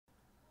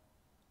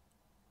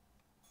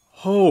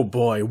Oh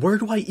boy, where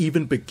do I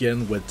even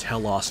begin with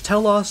T-elos?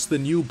 T-elos, the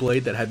new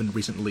blade that had been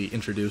recently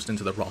introduced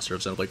into the roster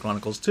of Xenoblade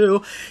Chronicles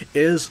 2,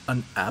 is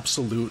an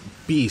absolute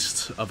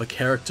beast of a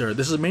character.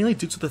 This is mainly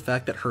due to the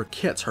fact that her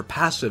kits, her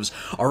passives,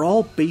 are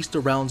all based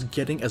around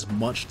getting as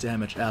much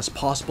damage as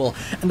possible,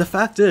 and the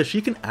fact is,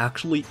 she can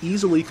actually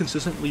easily,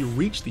 consistently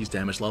reach these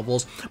damage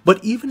levels,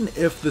 but even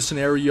if the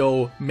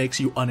scenario makes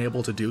you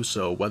unable to do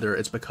so, whether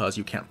it's because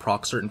you can't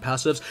proc certain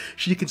passives,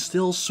 she can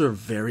still serve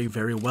very,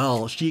 very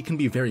well. She can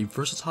be very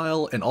versatile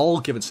in all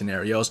given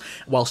scenarios,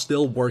 while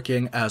still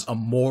working as a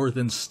more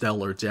than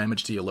stellar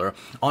damage dealer.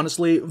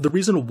 Honestly, the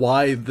reason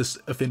why this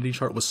affinity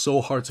chart was so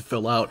hard to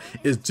fill out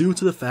is due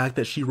to the fact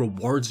that she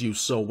rewards you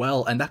so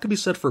well, and that can be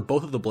said for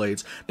both of the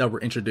blades that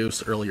were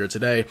introduced earlier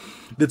today.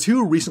 The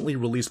two recently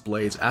released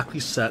blades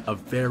actually set a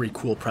very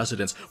cool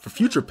precedence for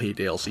future paid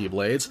DLC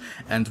blades,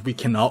 and we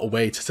cannot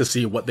wait to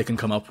see what they can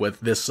come up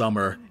with this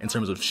summer in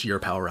terms of sheer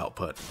power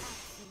output.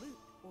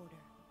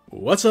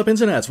 What's up,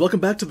 internets?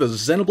 Welcome back to the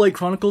Xenoblade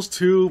Chronicles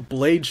 2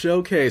 Blade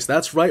Showcase.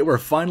 That's right, we're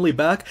finally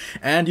back,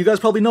 and you guys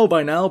probably know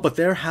by now, but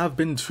there have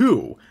been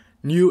two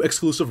new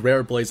exclusive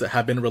rare blades that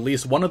have been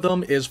released. One of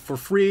them is for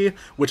free,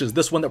 which is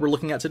this one that we're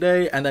looking at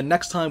today, and then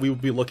next time we will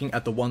be looking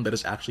at the one that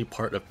is actually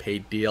part of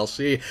paid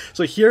DLC.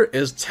 So here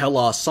is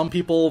T-elos. Some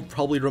people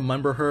probably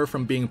remember her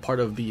from being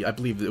part of the, I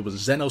believe it was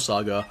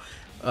Xenosaga,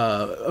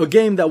 a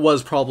game that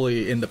was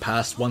probably in the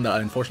past, one that I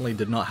unfortunately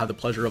did not have the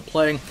pleasure of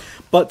playing,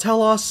 but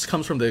T-elos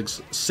comes from the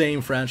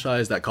same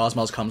franchise that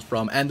KOS-MOS comes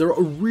from, and they're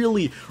a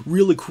really,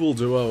 really cool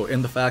duo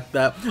in the fact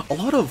that a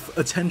lot of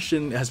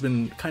attention has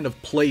been kind of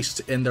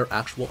placed in their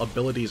actual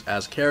abilities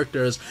as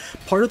characters.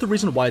 Part of the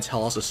reason why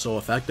T-elos is so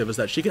effective is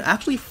that she can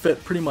actually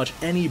fit pretty much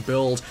any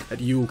build that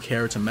you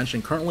care to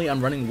mention. Currently,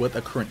 I'm running with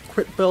a current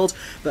crit build.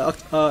 The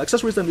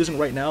accessories that I'm using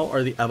right now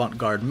are the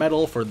avant-garde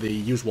medal for the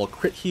usual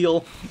crit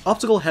heal,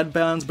 optical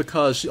headband,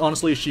 because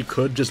honestly she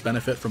could just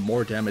benefit from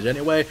more damage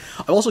anyway.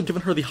 I've also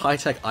given her the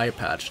high-tech eye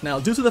patch. Now,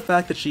 due to the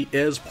fact that she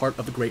is part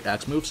of the Great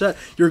Axe moveset,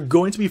 you're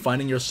going to be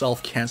finding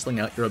yourself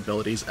cancelling out your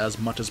abilities as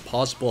much as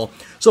possible.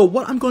 So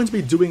what I'm going to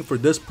be doing for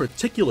this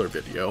particular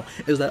video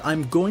is that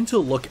I'm going to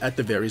look at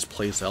the various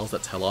playstyles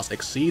that T-elos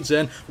exceeds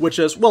in, which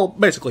is, well,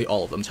 basically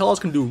all of them.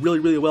 T-elos can do really,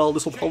 really well.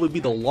 This will probably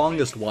be the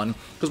longest one,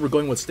 because we're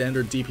going with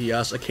standard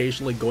DPS,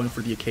 occasionally going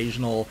for the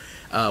occasional,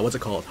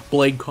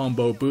 blade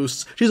combo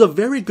boosts. She's a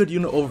very good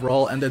unit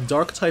overall, and the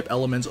dark type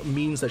element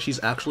means that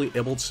she's actually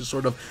able to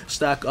sort of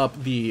stack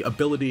up the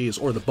abilities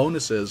or the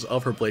bonuses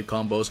of her blade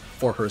combos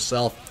for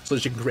herself, so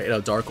that she can create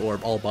a dark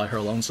orb all by her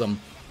lonesome.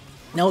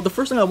 Now, the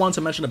first thing I want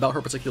to mention about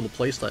her particular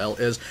playstyle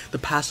is the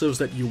passives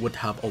that you would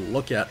have a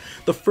look at.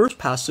 The first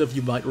passive,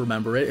 you might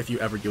remember it if you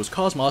ever use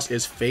KOS-MOS,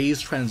 is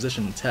Phase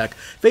Transition Tech.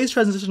 Phase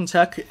Transition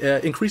Tech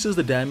increases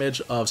the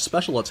damage of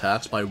special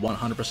attacks by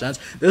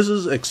 100%. This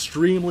is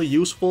extremely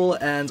useful,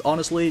 and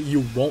honestly,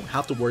 you won't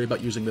have to worry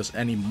about using this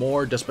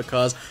anymore, just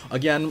because,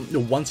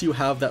 again, once you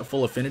have that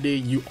full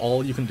affinity,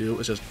 all you can do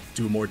is just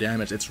do more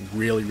damage. It's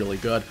really, really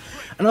good.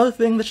 Another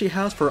thing that she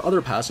has for her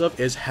other passive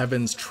is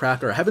Heaven's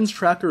Tracker. Heaven's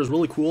Tracker is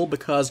really cool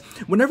because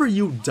whenever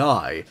you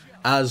die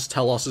as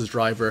T-elos's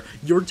driver,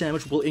 your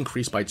damage will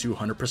increase by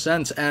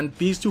 200%, and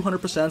these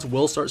 200%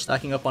 will start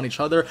stacking up on each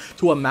other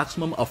to a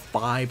maximum of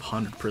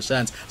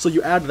 500%. So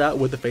you add that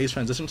with the Phase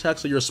Transition Tech,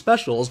 so your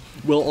specials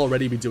will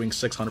already be doing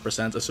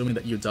 600%, assuming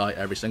that you die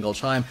every single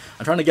time.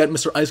 I'm trying to get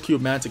Mr. Ice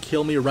Cube Man to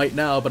kill me right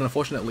now, but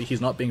unfortunately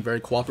he's not being very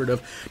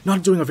cooperative,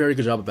 not doing a very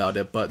good job about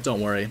it, but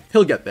don't worry,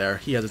 he'll get there.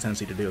 He has a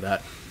tendency to do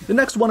that. The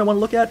next one I want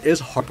to look at is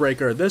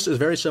Heartbreaker. This is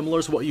very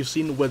similar to what you've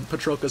seen with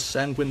Patroka's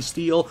Sanguine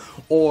Steel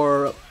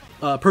or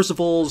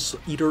Percival's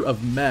Eater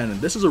of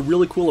Men. This is a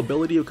really cool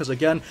ability because,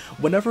 again,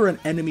 whenever an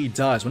enemy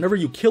dies, whenever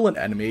you kill an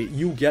enemy,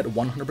 you get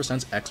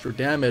 100% extra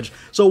damage.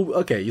 So,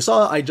 okay, you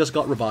saw I just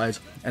got revived,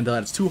 and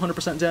that's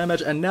 200%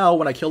 damage, and now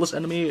when I kill this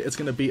enemy, it's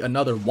going to be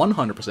another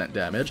 100%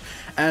 damage,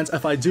 and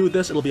if I do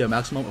this, it'll be a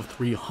maximum of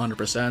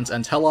 300%,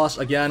 and T-elos,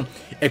 again,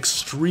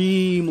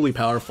 extremely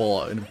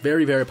powerful, and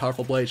very, very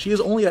powerful blade. She is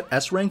only at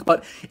S rank,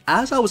 but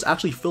as I was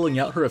actually filling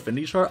out her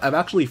affinity chart, I've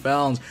actually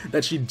found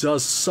that she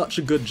does such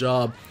a good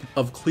job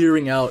of clearing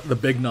out the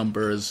big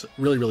numbers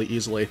really, really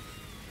easily.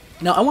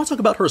 Now, I want to talk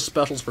about her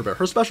specials for a bit.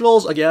 Her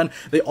specials, again,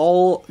 they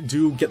all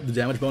do get the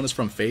damage bonus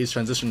from Phase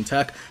Transition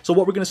Tech. So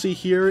what we're going to see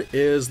here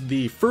is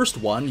the first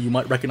one. You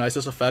might recognize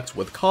this effect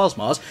with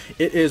KOS-MOS.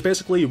 It is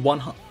basically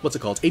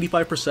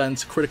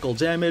 85% critical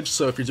damage,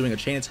 so if you're doing a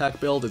chain attack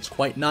build, it's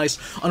quite nice.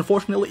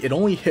 Unfortunately, it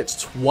only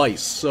hits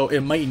twice, so it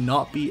might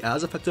not be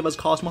as effective as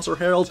KOS-MOS or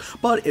Herald,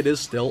 but it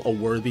is still a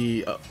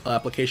worthy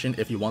application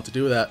if you want to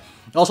do that.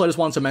 Also, I just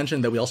wanted to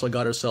mention that we also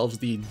got ourselves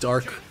the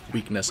Dark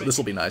weakness, so this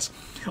will be nice.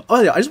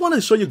 Oh yeah, I just wanted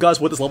to show you guys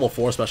what this level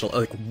 4 special,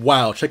 like,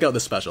 wow, check out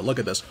this special, look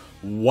at this,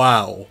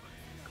 wow.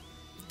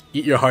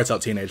 Eat your hearts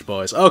out, teenage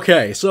boys.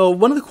 Okay, so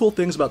one of the cool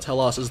things about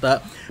T-elos is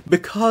that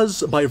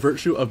because by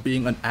virtue of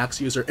being an axe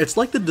user, it's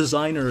like the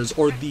designers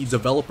or the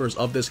developers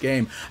of this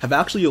game have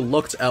actually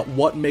looked at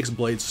what makes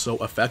blades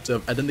so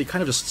effective, and then they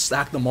kind of just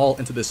stack them all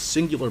into this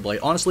singular blade.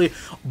 Honestly,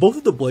 both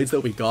of the blades that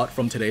we got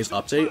from today's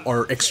update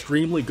are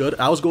extremely good.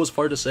 I would go as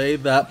far to say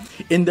that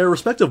in their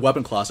respective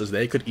weapon classes,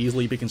 they could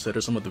easily be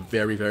considered some of the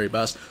very, very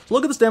best. So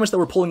look at this damage that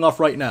we're pulling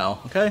off right now,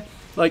 okay?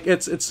 Like,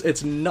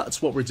 it's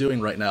nuts what we're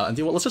doing right now. And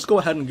you know what, let's just go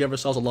ahead and give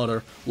ourselves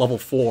another level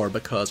 4,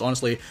 because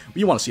honestly,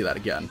 we want to see that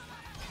again.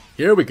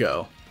 Here we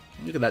go.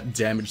 Look at that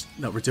damage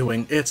that we're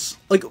doing. It's,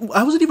 like,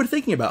 I wasn't even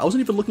thinking about it. I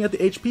wasn't even looking at the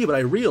HP, but I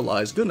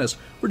realized, goodness,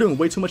 we're doing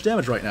way too much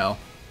damage right now.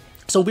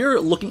 So we're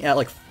looking at,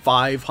 like,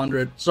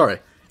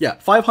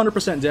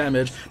 500%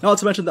 damage. Not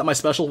to mention that my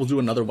special will do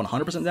another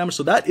 100% damage,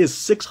 so that is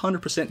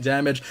 600%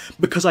 damage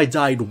because I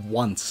died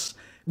once.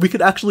 We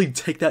could actually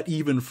take that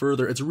even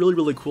further. It's really,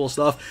 really cool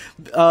stuff.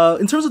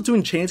 In terms of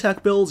doing chain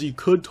attack builds, you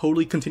could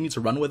totally continue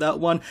to run with that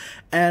one.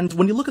 And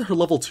when you look at her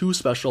level 2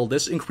 special,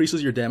 this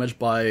increases your damage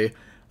by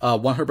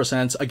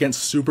 100%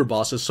 against super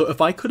bosses. So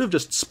if I could have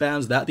just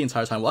spammed that the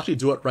entire time, we'll actually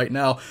do it right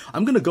now.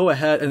 I'm going to go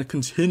ahead and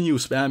continue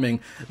spamming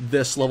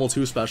this level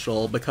 2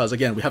 special because,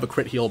 again, we have a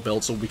crit heal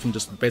build, so we can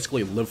just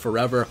basically live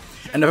forever.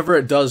 And if ever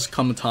it does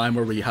come a time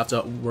where we have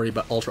to worry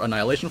about Ultra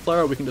Annihilation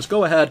Flare, we can just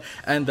go ahead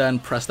and then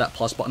press that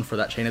plus button for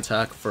that chain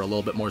attack for a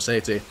little bit more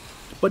safety.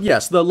 But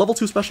yes, the level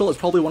 2 special is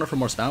probably one of her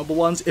more spammable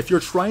ones. If you're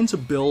trying to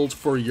build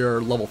for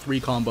your level 3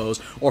 combos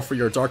or for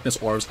your darkness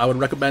orbs, I would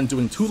recommend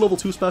doing 2 level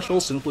 2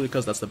 specials simply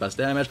because that's the best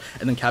damage,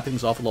 and then capping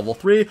things off at level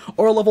 3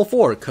 or a level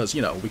 4 because,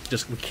 you know, we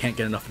can't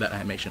get enough of that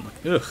animation.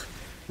 Like, ugh.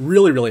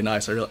 Really, really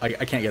nice.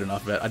 I can't get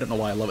enough of it. I don't know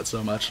why I love it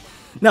so much.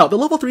 Now, the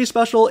level 3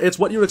 special, it's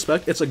what you would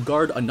expect. It's a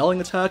guard annulling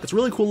attack. It's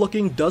really cool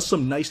looking, does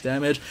some nice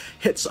damage,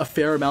 hits a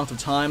fair amount of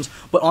times,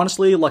 but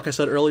honestly, like I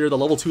said earlier, the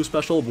level 2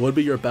 special would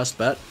be your best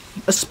bet,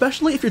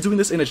 especially if you're doing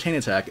this in a chain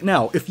attack.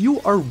 Now, if you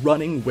are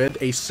running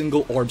with a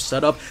single orb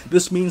setup,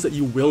 this means that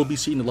you will be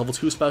seeing the level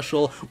 2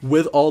 special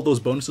with all those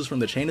bonuses from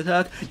the chain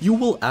attack. You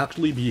will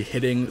actually be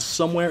hitting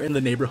somewhere in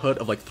the neighborhood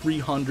of like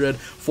 300,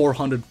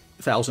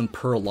 400,000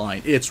 per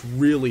line. It's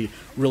really,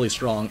 really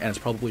strong, and it's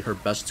probably her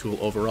best tool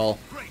overall.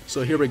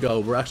 So here we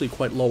go. We're actually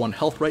quite low on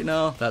health right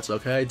now. That's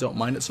okay. Don't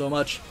mind it so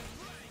much.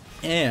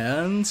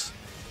 And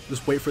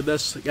just wait for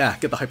this. Yeah,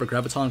 get the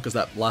hypergraviton because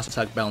that last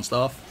attack bounced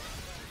off.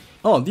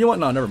 Oh, you know what?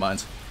 No, never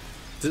mind.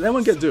 Did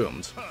anyone get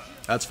doomed?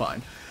 That's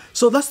fine.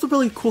 So that's the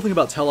really cool thing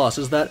about T-elos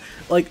is that,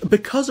 like,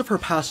 because of her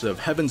passive,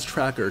 Heaven's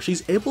Tracker,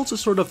 she's able to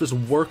sort of just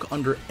work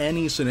under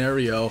any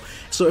scenario.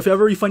 So if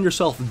ever you find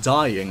yourself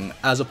dying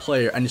as a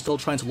player and you're still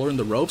trying to learn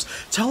the ropes,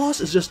 T-elos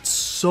is just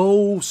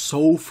so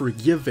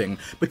forgiving.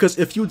 Because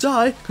if you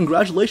die,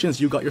 congratulations,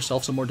 you got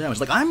yourself some more damage.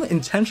 Like, I'm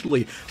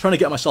intentionally trying to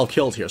get myself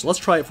killed here, so let's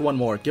try it for one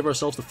more. Give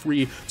ourselves the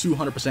free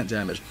 200%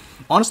 damage.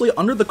 Honestly,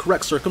 under the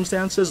correct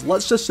circumstances,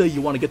 let's just say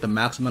you want to get the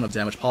maximum amount of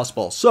damage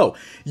possible. So,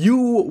 you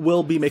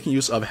will be making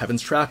use of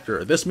Heaven's Tracker.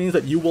 This means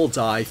that you will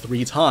die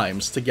 3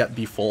 times to get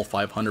the full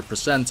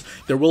 500%.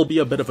 There will be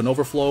a bit of an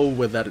overflow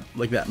with that,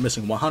 like that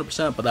missing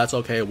 100%, but that's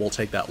okay, we'll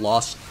take that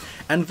loss.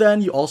 And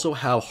then you also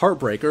have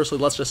Heartbreaker, so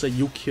let's just say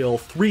you kill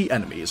 3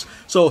 enemies.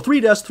 So 3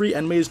 deaths, 3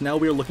 enemies, now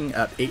we're looking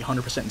at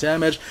 800%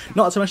 damage.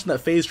 Not to mention that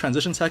Phase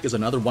Transition Tech is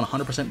another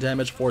 100%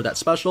 damage for that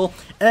special,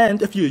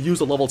 and if you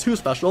use a level 2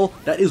 special,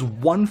 that is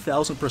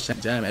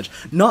 1000% damage.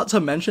 Not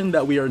to mention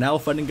that we are now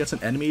fighting against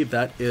an enemy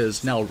that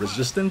is now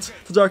resistant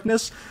to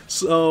darkness,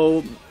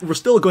 so we're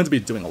still going to be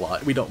doing a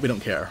lot. We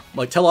don't care.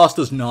 Like, T-elos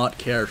does not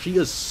care. She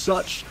is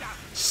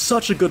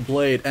such a good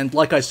blade, and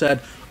like I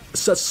said,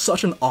 sets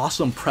such an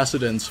awesome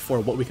precedent for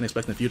what we can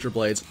expect in the future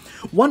blades.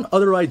 One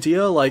other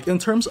idea, like in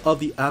terms of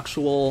the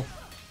actual,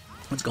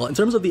 let's call it, in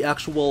terms of the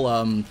actual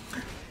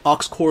aux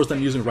cores that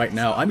I'm using right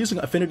now, I'm using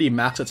Affinity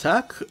Max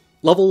Attack,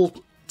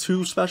 level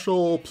 2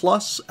 special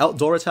plus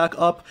outdoor attack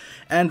up,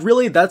 and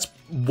really that's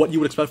what you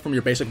would expect from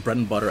your basic bread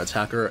and butter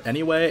attacker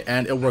anyway,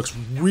 and it works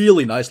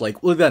really nice.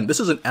 Like, well, again, this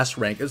is an S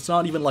rank. It's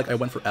not even like I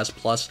went for S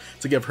plus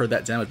to give her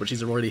that damage, but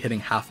she's already hitting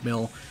half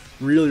mil.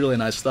 Really, really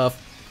nice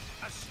stuff.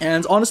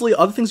 And honestly,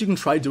 other things you can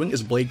try doing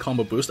is blade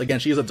combo boost. Again,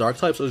 she is a dark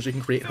type, so she can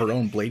create her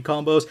own blade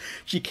combos.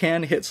 She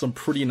can hit some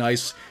pretty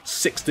nice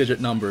 6-digit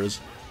numbers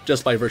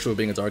just by virtue of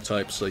being a dark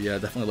type, so yeah,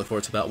 definitely look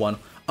forward to that one.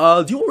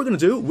 Do you know what we're gonna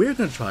do? We're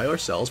gonna try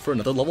ourselves for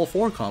another level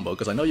 4 combo,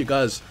 because I know you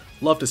guys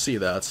love to see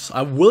that.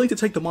 I'm willing to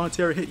take the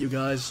monetary hit, you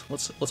guys.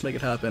 Let's make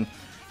it happen.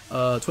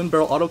 Twin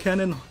barrel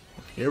autocannon.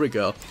 Here we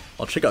go.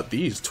 I'll check out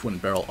these twin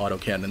barrel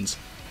autocannons.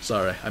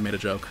 Sorry, I made a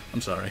joke.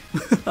 I'm sorry.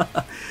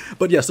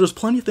 But yes, there's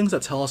plenty of things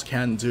that T-elos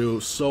can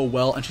do so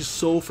well, and she's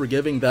so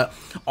forgiving that,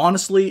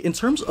 honestly, in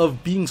terms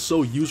of being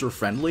so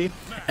user-friendly,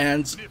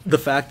 and the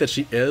fact that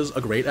she is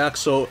a great axe,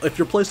 so if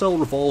your playstyle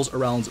revolves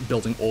around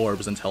building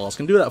orbs, then T-elos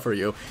can do that for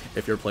you.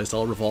 If your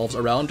playstyle revolves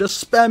around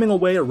just spamming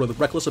away or with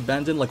reckless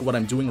abandon like what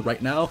I'm doing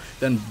right now,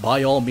 then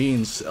by all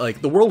means,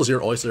 like, the world is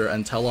your oyster,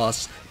 and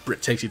T-elos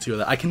takes you to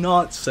that. I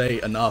cannot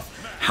say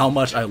enough how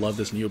much I love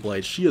this new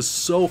blade. She is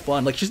so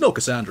fun. Like, she's no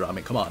Cassandra. I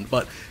mean, come on,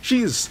 but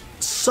she's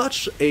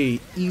such a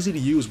easy to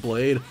use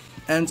blade,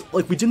 and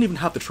like we didn't even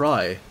have to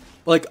try.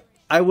 Like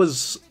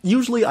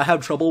usually I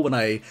have trouble when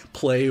I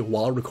play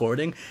while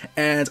recording,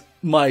 and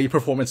my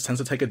performance tends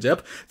to take a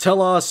dip.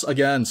 T-elos,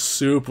 again,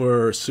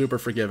 super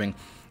forgiving.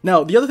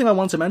 Now, the other thing I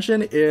wanted to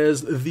mention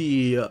is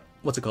the,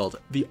 what's it called?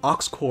 The aux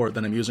core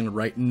that I'm using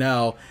right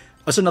now.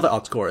 That's another aux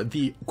core,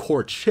 the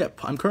core chip.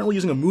 I'm currently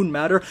using a Moon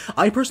Matter.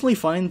 I personally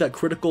find that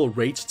critical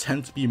rates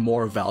tend to be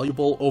more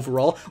valuable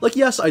overall. Like,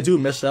 yes, I do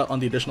miss out on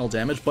the additional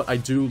damage, but I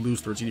do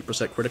lose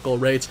 30% critical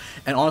rates,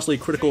 and honestly,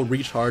 critical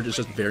recharge is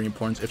just very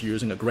important if you're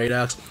using a Great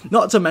Axe.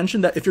 Not to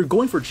mention that if you're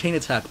going for chain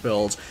attack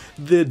builds,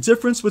 the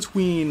difference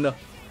between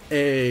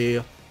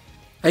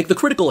the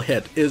critical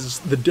hit is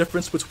the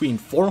difference between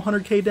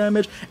 400k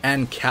damage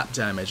and cap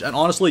damage, and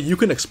honestly, you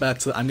can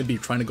expect that I'm going to be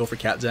trying to go for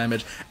cap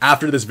damage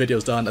after this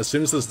video's done. As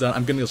soon as this is done,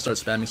 I'm going to start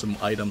spamming some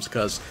items,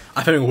 because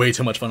I'm having way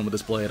too much fun with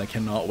this blade. I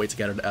cannot wait to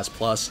get her to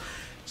S+.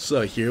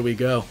 So here we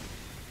go.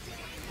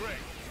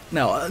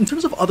 Now, in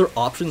terms of other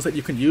options that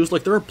you can use,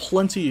 like, there are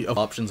plenty of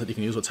options that you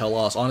can use with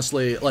T-elos.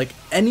 Honestly, like,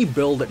 any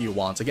build that you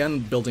want. Again,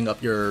 building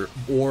up your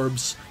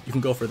orbs, you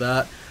can go for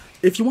that.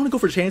 If you want to go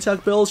for chain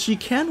attack builds, she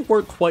can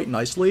work quite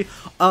nicely.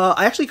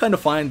 I actually kind of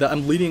find that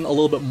I'm leaning a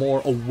little bit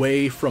more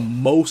away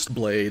from most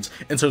blades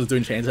in terms of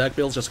doing chain attack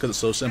builds, just because it's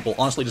so simple.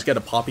 Honestly, just get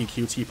a Poppy,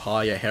 QT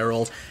Pie, a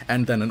Herald,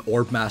 and then an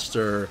Orb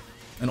Master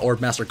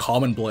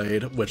Common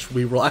Blade, which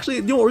we will actually,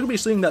 you know, we're going to be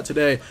seeing that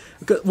today.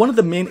 One of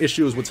the main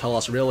issues with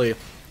T-elos, really,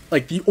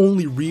 like, the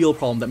only real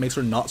problem that makes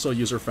her not so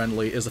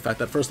user-friendly is the fact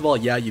that, first of all,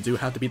 yeah, you do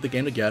have to beat the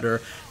game to get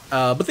her,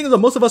 but the thing is that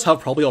most of us have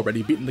probably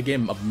already beaten the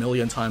game a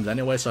million times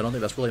anyway, so I don't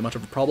think that's really much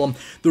of a problem.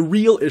 The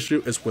real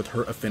issue is with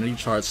her affinity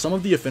charts. Some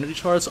of the affinity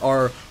charts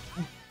are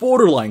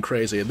borderline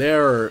crazy.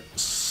 They're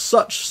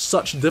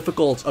such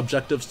difficult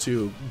objectives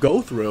to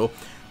go through.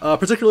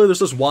 Particularly, there's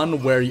this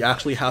one where you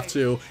actually have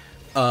to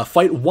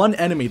fight one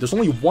enemy. There's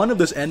only one of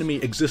this enemy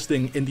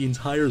existing in the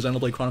entire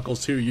Xenoblade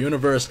Chronicles 2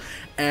 universe,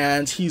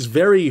 and he's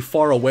very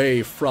far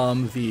away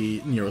from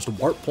the nearest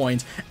warp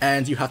point,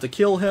 and you have to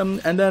kill him,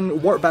 and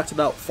then warp back to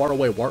that far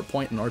away warp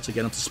point in order to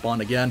get him to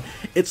spawn again.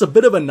 It's a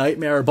bit of a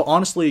nightmare, but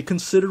honestly,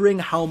 considering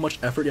how much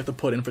effort you have to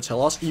put in for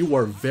T-elos, you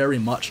are very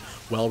much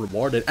well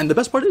rewarded, and the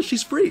best part is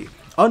she's free.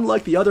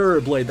 Unlike the other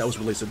blade that was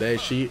released today,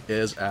 she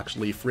is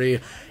actually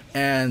free.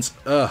 And,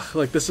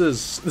 like, this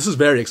is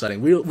very exciting.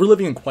 We're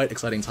living in quite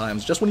exciting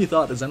times. Just when you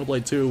thought that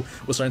Xenoblade 2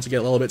 was starting to get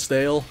a little bit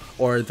stale,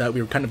 or that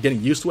we were kind of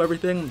getting used to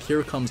everything,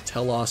 here comes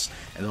T-elos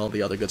and all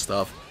the other good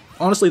stuff.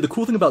 Honestly, the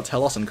cool thing about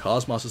T-elos and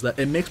KOS-MOS is that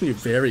it makes me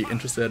very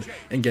interested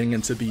in getting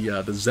into the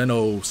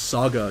Xeno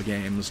Saga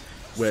games,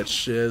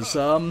 which is,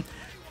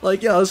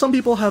 like, yeah, some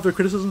people have their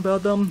criticisms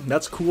about them.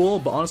 That's cool,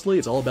 but honestly,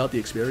 it's all about the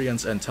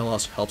experience, and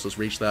T-elos helps us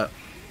reach that.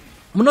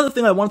 Another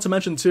thing I wanted to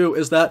mention too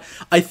is that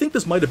I think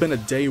this might have been a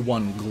day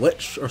one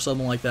glitch or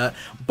something like that,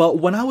 but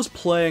when I was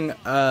playing,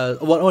 when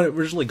I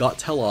originally got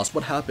T-elos,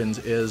 what happened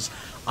is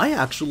I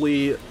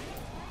actually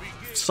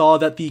saw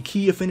that the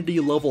key affinity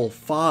level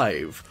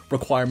 5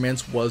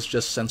 requirements was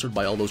just censored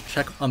by all those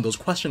those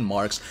question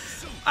marks.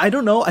 I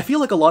don't know, I feel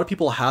like a lot of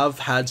people have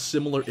had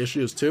similar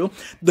issues too.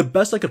 The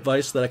best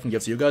advice that I can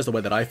give to you guys, the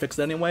way that I fixed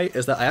it anyway,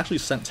 is that I actually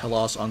sent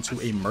T-elos onto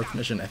a Merc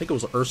mission. I think it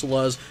was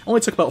Ursula's. It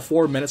only took about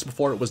 4 minutes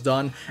before it was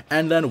done,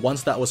 and then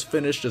once that was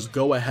finished, just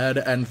go ahead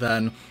and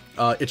then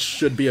it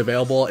should be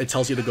available. It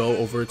tells you to go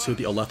over to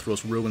the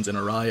Elethros ruins in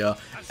Araya,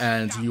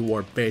 and you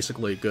are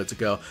basically good to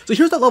go. So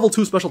here's that level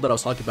 2 special that I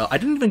was talking about. I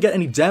didn't even get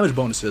any damage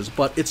bonuses,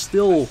 but it's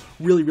still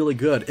really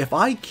good. If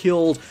I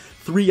killed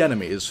 3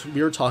 enemies,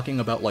 we were talking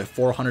about like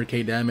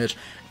 400k damage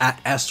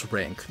at S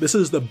rank. This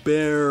is the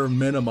bare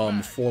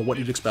minimum for what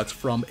you'd expect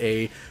from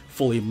a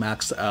fully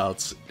maxed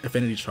out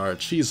affinity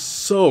chart. She's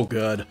so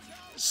good.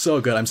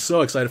 So good. I'm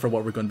so excited for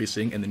what we're going to be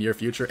seeing in the near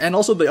future. And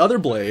also the other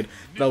blade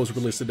that was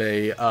released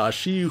today,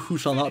 She Who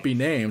Shall Not Be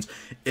Named,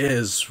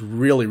 is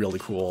really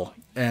cool.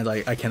 And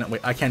I cannot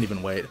wait. I can't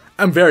even wait.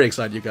 I'm very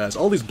excited, you guys.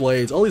 All these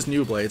blades, all these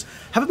new blades.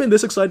 Haven't been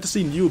this excited to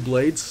see new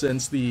blades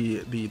since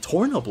the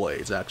Torna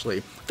blades, actually.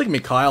 I think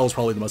Mikhail is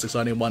probably the most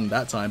exciting one at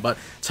that time, but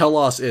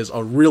T-elos is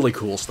a really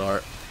cool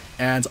start.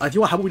 And I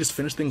think, how about we just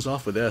finish things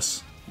off with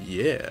this?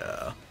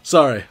 Yeah.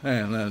 Sorry.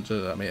 I mean,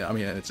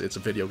 it's a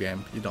video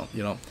game. You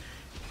don't.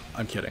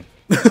 I'm kidding.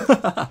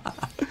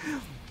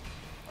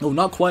 Oh,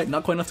 not quite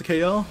enough to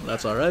KO.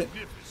 That's all right.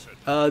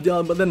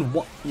 Yeah, but then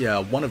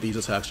one of these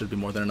attacks should be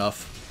more than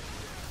enough.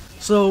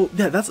 So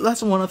yeah, that's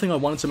one other thing I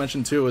wanted to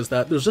mention too, is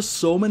that there's just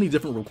so many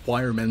different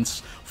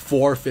requirements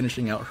for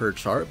finishing out her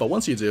chart, but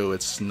once you do,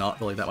 it's not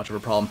really that much of a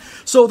problem.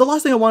 So the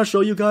last thing I want to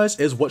show you guys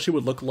is what she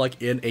would look like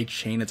in a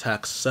chain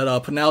attack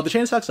setup. Now, the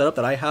chain attack setup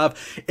that I have,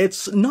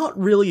 it's not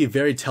really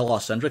very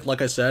T-elos centric.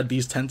 Like I said,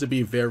 these tend to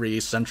be very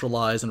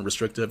centralized and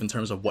restrictive in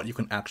terms of what you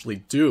can actually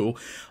do.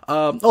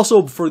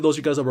 Also, for those of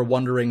you guys that were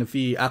wondering,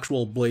 the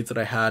actual blades that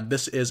I had,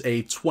 this is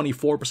a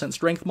 24%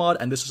 strength mod,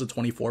 and this is a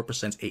 24%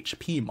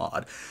 HP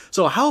mod.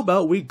 So how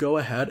about we go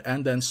ahead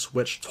and then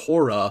switch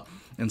Tora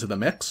into the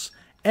mix?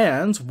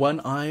 And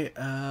when I,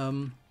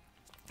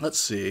 let's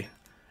see,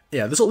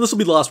 Yeah, this will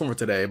be the last one for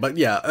today. But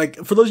yeah, like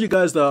for those of you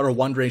guys that are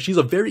wondering, she's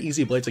a very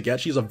easy blade to get.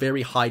 She's a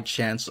very high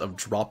chance of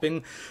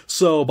dropping.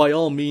 So by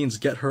all means,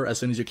 get her as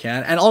soon as you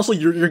can. And also,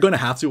 you're going to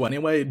have to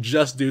anyway,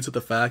 just due to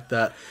the fact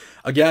that,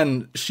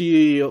 again,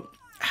 she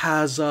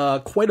has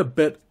quite a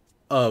bit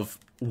of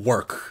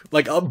work.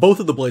 Like both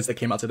of the blades that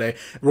came out today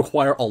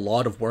require a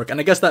lot of work, and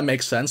I guess that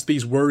makes sense.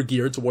 These were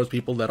geared towards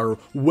people that are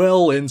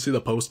well into the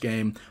post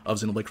game of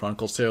Xenoblade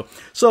Chronicles 2.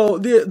 So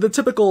the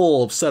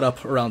typical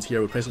setup around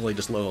here would basically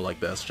just logo like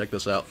this. Check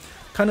this out.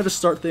 Kind of to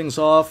start things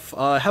off,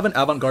 I have an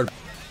avant-garde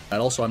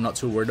battle, so I'm not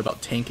too worried about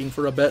tanking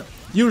for a bit.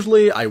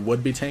 Usually I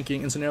would be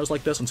tanking in scenarios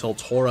like this until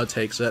Tora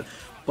takes it,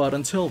 but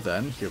until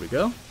then, here we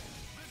go.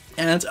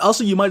 And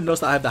also, you might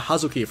notice that I have the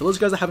Hazuki. For those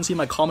guys that haven't seen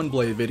my Common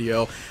Blade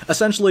video,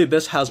 essentially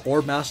this has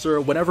Orb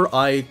Master. Whenever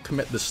I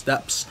commit the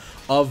steps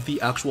of the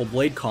actual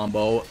blade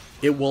combo,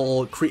 it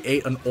will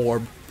create an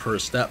orb per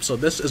step. So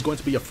this is going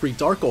to be a free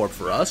Dark Orb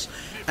for us.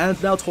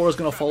 And now Tora's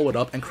going to follow it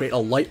up and create a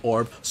Light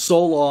Orb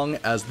so long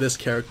as this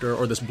character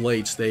or this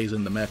blade stays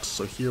in the mix.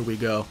 So here we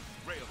go.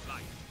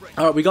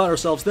 Alright, we got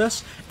ourselves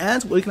this,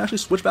 and we can actually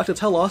switch back to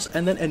T-elos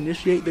and then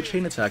initiate the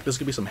chain attack. This is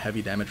going to be some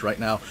heavy damage right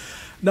now.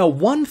 Now,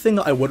 one thing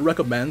I would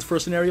recommend for a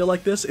scenario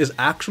like this is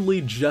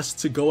actually just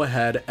to go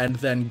ahead and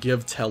then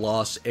give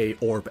T-elos a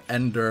Orb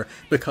Ender,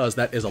 because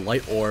that is a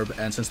light orb,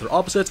 and since they're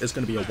opposites, it's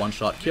going to be a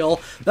one-shot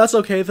kill. That's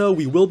okay though,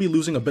 we will be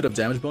losing a bit of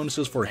damage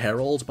bonuses for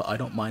Herald, but I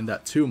don't mind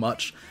that too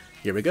much.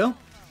 Here we go.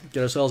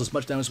 Get ourselves as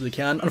much damage as we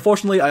can.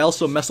 Unfortunately, I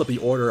also messed up the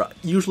order.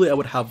 Usually I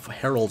would have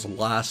Heralds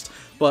last,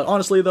 but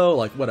honestly though,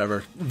 like,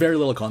 whatever. Very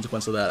little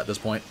consequence of that at this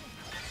point.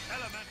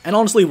 And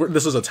honestly,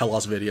 this is a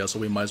T-elos video, so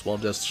we might as well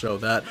just show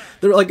that.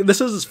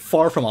 This is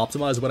far from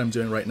optimized what I'm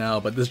doing right now,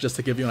 but this is just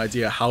to give you an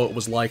idea how it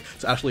was like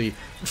to actually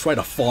try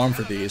to farm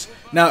for these.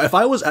 Now, if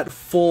I was at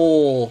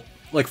full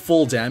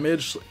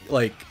damage,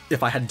 like,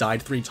 if I had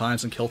died 3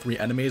 times and killed 3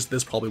 enemies,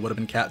 this probably would have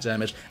been cat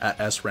damage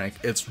at S rank.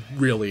 It's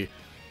really,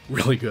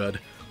 really good.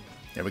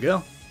 There we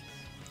go.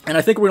 And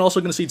I think we're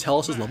also going to see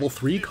T-elos' level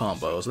 3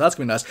 combo, so that's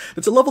going to be nice.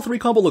 It's a level 3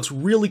 combo, looks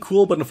really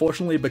cool, but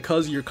unfortunately,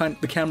 because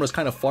the camera's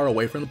kind of far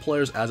away from the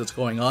players as it's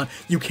going on,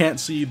 you can't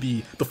see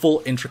the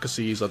full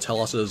intricacies of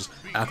T-elos'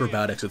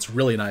 acrobatics. It's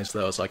really nice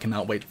though, so I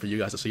cannot wait for you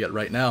guys to see it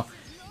right now.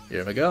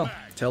 Here we go.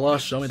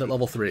 T-elos, show me that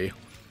level 3.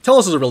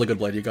 T-elos is a really good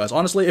blade, you guys.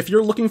 Honestly, if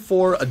you're looking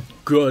for a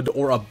good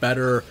or a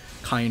better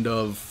kind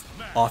of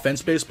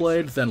offense-based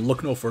blade, then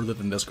look no further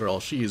than this girl.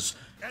 She's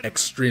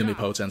extremely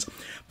potent.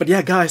 But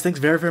yeah, guys, thanks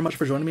very, very much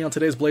for joining me on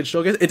today's Blade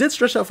Showcase. It did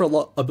stretch out for a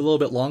little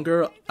bit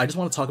longer. I just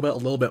want to talk about it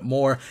a little bit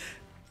more,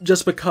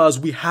 just because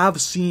we have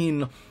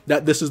seen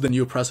that this is the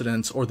new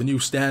precedent, or the new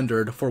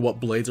standard for what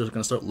blades are going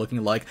to start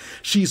looking like.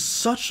 She's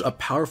such a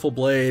powerful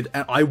blade,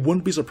 and I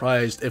wouldn't be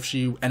surprised if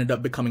she ended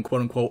up becoming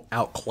quote-unquote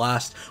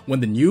outclassed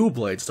when the new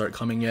blades start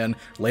coming in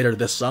later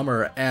this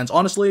summer. And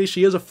honestly,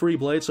 she is a free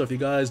blade, so if you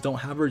guys don't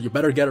have her, you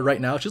better get it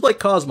right now. She's like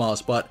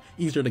KOS-MOS, but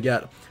easier to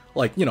get.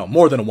 Like, you know,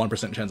 more than a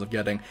 1% chance of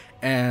getting,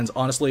 and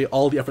honestly,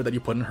 all the effort that you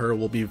put in her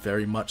will be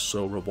very much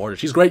so rewarded.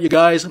 She's great, you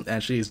guys,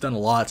 and she's done a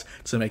lot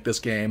to make this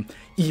game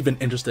even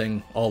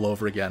interesting all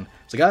over again.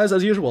 So guys,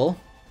 as usual,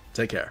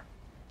 take care.